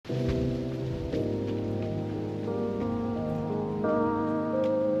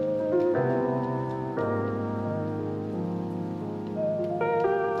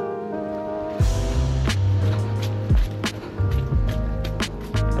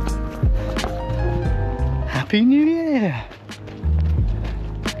Happy New Year!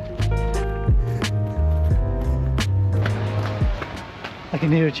 I can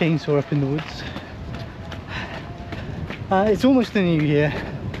hear a chainsaw up in the woods. It's almost the new year.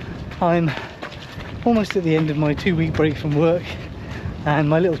 I'm almost at the end of my 2-week break from work, and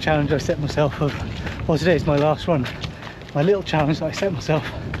my little challenge I set myself of, well, today's my last run. My little challenge that I set myself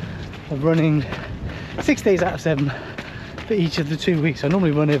of running 6 days out of 7 for each of the 2 weeks. I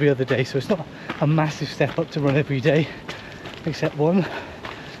normally run every other day, so it's not a massive step up to run every day, except one.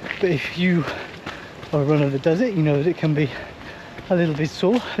 But if you are a runner that does it, you know that it can be a little bit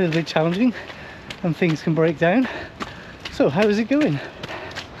sore, a little bit challenging, and things can break down. So how is it going?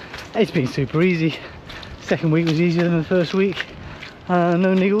 It's been super easy. Second week was easier than the first week.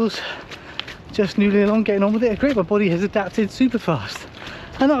 No niggles, just noodling along, getting on with it. Great, my body has adapted super fast,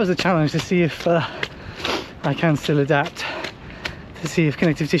 and that was a challenge, to see if I can still adapt, to see if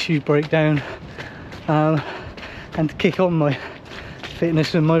connective tissues break down, and to kick on my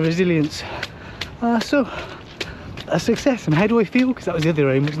fitness and my resilience. So a success. And how do I feel? Because that was the other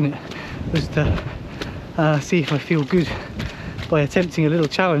aim, wasn't it? Was to see if I feel good by attempting a little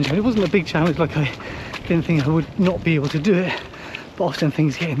challenge. And it wasn't a big challenge, like I didn't think I would not be able to do it, but often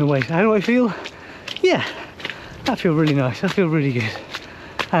things get in the way. So how do I feel? Yeah, I feel really nice. I feel really good.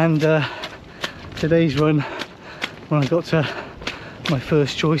 And today's run, when I got to my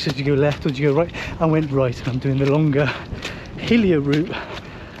first choice, did you go left or did you go right? I went right, and I'm doing the longer, hillier route,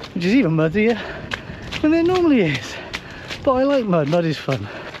 which is even muddier than it normally is. But I like mud. Mud is fun.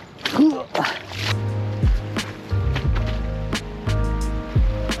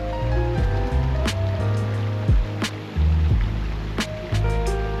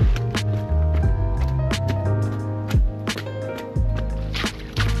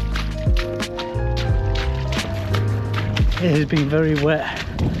 It has been very wet.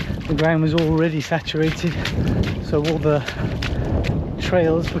 The ground was already saturated, so all the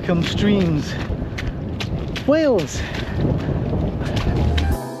trails become streams. Whales!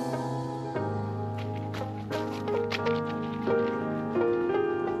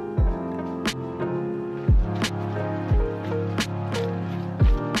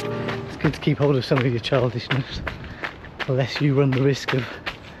 It's good to keep hold of some of your childishness, unless you run the risk of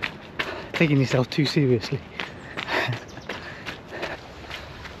taking yourself too seriously.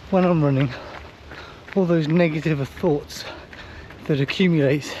 When I'm running, all those negative thoughts that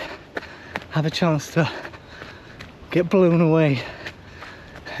accumulate have a chance to get blown away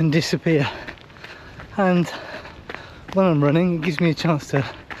and disappear. And when I'm running, it gives me a chance to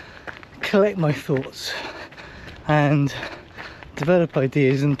collect my thoughts and develop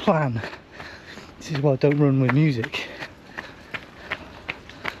ideas and plan. This is why I don't run with music.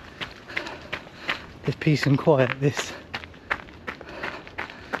 This peace and quiet, this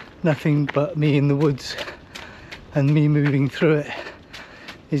nothing but me in the woods and me moving through it,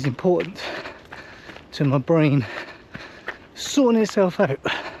 is important to my brain sorting itself out,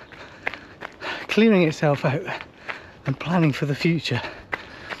 clearing itself out, and planning for the future.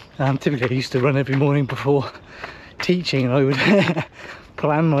 Typically I used to run every morning before teaching, and I would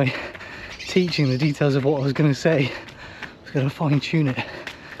plan my teaching, the details of what I was going to say. I was going to fine tune it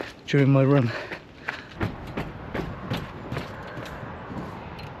during my run.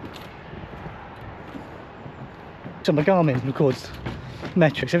 So my Garmin records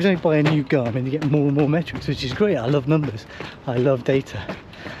metrics. Every time I buy a new Garmin, you get more and more metrics, which is great. I love numbers, I love data.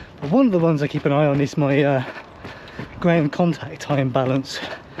 But one of the ones I keep an eye on is my ground contact time balance.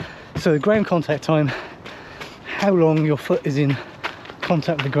 So the ground contact time, how long your foot is in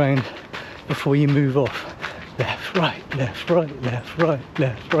contact with the ground before you move off. Left, right, left, right, left, right,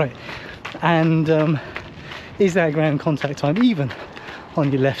 left, right. And is that ground contact time even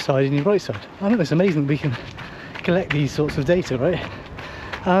on your left side and your right side? I know it's amazing that we can collect these sorts of data,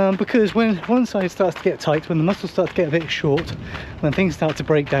 right? Because when one side starts to get tight, when the muscles start to get a bit short, when things start to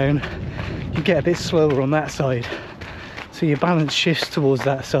break down, you get a bit slower on that side, so your balance shifts towards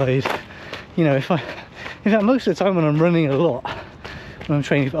that side. You know, in fact, most of the time when I'm running a lot, when I'm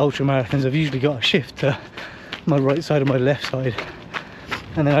training for ultra marathons, I've usually got a shift to my right side and my left side,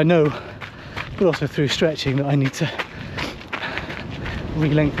 and then I know, but also through stretching, that I need to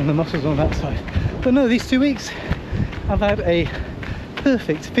re-lengthen the muscles on that side. But no, these 2 weeks I've had a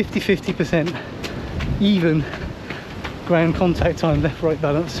perfect 50-50% even ground contact time, left right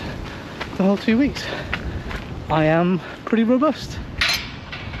balance the whole 2 weeks. I am pretty robust.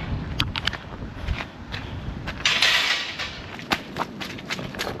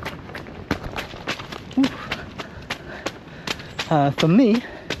 For me,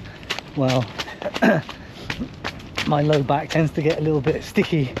 well, my low back tends to get a little bit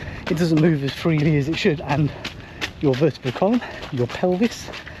sticky. It doesn't move as freely as it should, and your vertebral column, your pelvis,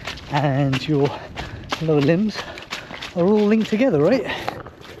 and your lower limbs are all linked together, right?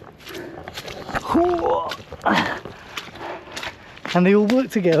 And they all work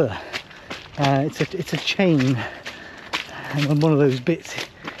together. It's a chain, and when one of those bits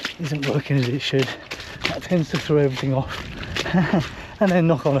isn't working as it should, that tends to throw everything off. And then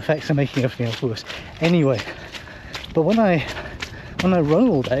knock-on effects are making everything else worse. Anyway, but when I run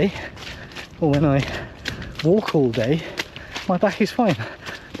all day, or when I walk all day, my back is fine,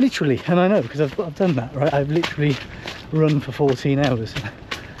 literally. And I know, because I've done that, right? I've literally run for 14 hours and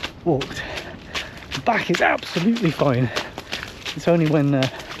walked. The back is absolutely fine. It's only when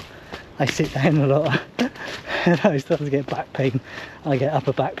I sit down a lot that I start to get back pain. I get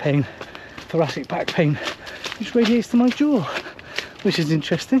upper back pain, thoracic back pain, which radiates to my jaw, which is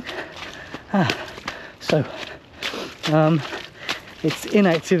interesting. So it's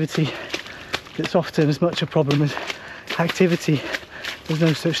inactivity that's often as much a problem as activity. There's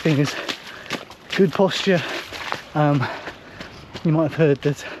no such thing as good posture. You might have heard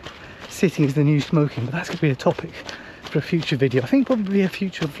that sitting is the new smoking, but that's going to be a topic for a future video. I think probably a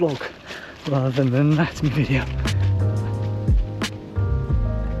future vlog rather than an anatomy video.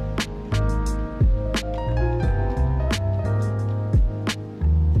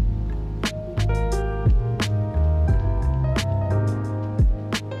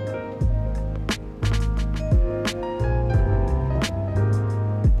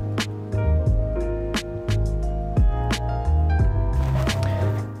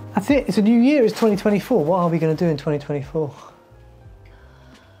 That's it, it's a new year, it's 2024. What are we going to do in 2024?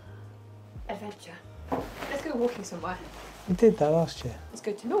 Adventure. Let's go walking somewhere. We did that last year. Let's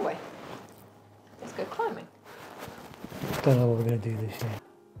go to Norway. Let's go climbing. Don't know what we're going to do this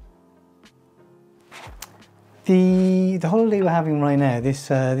year. The holiday we're having right now, this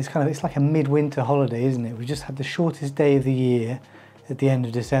kind of, it's like a midwinter holiday, isn't it? We just had the shortest day of the year at the end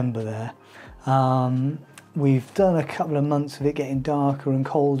of December there. We've done a couple of months of it getting darker and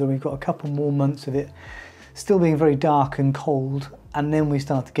colder. We've got a couple more months of it still being very dark and cold, and then we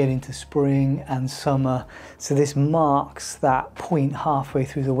start to get into spring and summer. So this marks that point halfway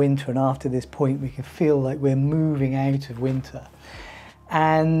through the winter, and after this point we can feel like we're moving out of winter.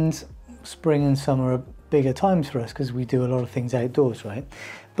 And spring and summer are bigger times for us because we do a lot of things outdoors, right?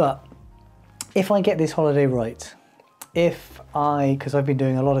 But if I get this holiday right, because I've been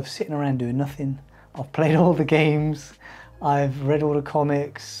doing a lot of sitting around doing nothing, I've played all the games, I've read all the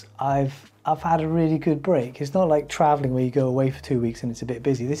comics, I've had a really good break. It's not like traveling where you go away for 2 weeks and it's a bit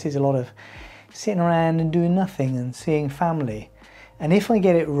busy. This is a lot of sitting around and doing nothing and seeing family. And if I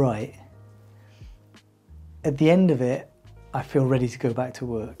get it right, at the end of it, I feel ready to go back to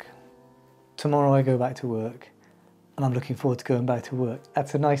work. Tomorrow I go back to work, and I'm looking forward to going back to work.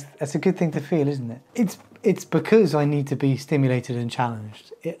 That's a good thing to feel, isn't it? It's because I need to be stimulated and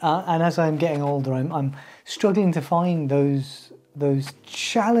challenged. And as I'm getting older, I'm struggling to find those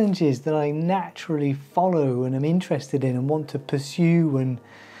challenges that I naturally follow and am interested in and want to pursue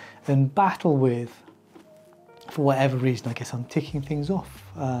and battle with. For whatever reason, I guess I'm ticking things off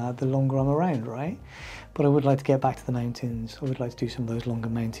the longer I'm around, right? But I would like to get back to the mountains. I would like to do some of those longer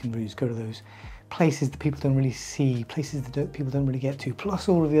mountain routes, go to those places that people don't really see, places that people don't really get to, plus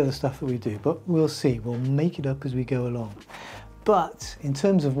all of the other stuff that we do. But we'll see, we'll make it up as we go along. But in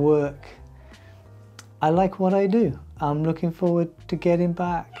terms of work, I like what I do. I'm looking forward to getting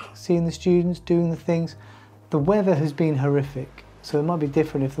back, seeing the students, doing the things. The weather has been horrific, so it might be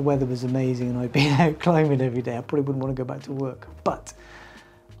different if the weather was amazing and I'd been out climbing every day. I probably wouldn't want to go back to work. But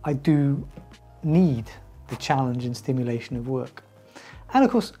I do need the challenge and stimulation of work. And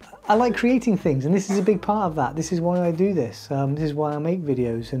of course, I like creating things, and this is a big part of that. This is why I do this. This is why I make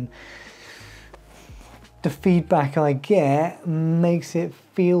videos, and the feedback I get makes it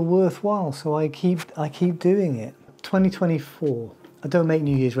feel worthwhile. So I keep doing it. 2024. I don't make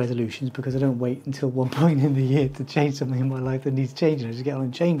New Year's resolutions because I don't wait until one point in the year to change something in my life that needs changing. I just get on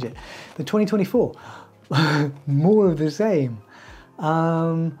and change it. But 2024, more of the same.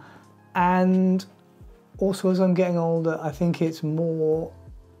 And also, as I'm getting older, I think it's more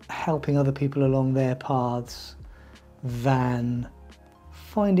helping other people along their paths than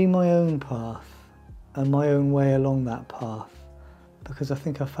finding my own path and my own way along that path, because I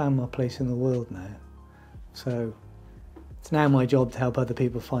think I've found my place in the world now. So it's now my job to help other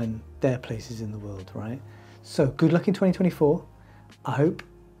people find their places in the world, right? So good luck in 2024. I hope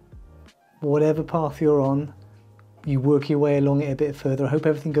whatever path you're on, you work your way along it a bit further. I hope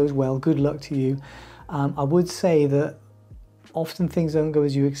everything goes well. Good luck to you. I would say that Often things don't go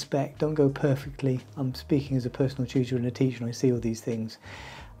as you expect, don't go perfectly. I'm speaking as a personal tutor and a teacher, and I see all these things.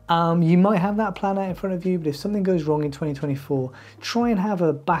 You might have that plan out in front of you, but if something goes wrong in 2024, try and have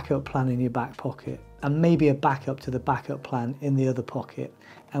a backup plan in your back pocket, and maybe a backup to the backup plan in the other pocket,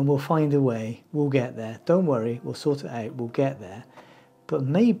 and we'll find a way, we'll get there. Don't worry, we'll sort it out, we'll get there. But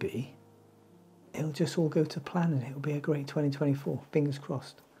maybe it'll just all go to plan and it'll be a great 2024, fingers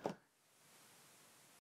crossed.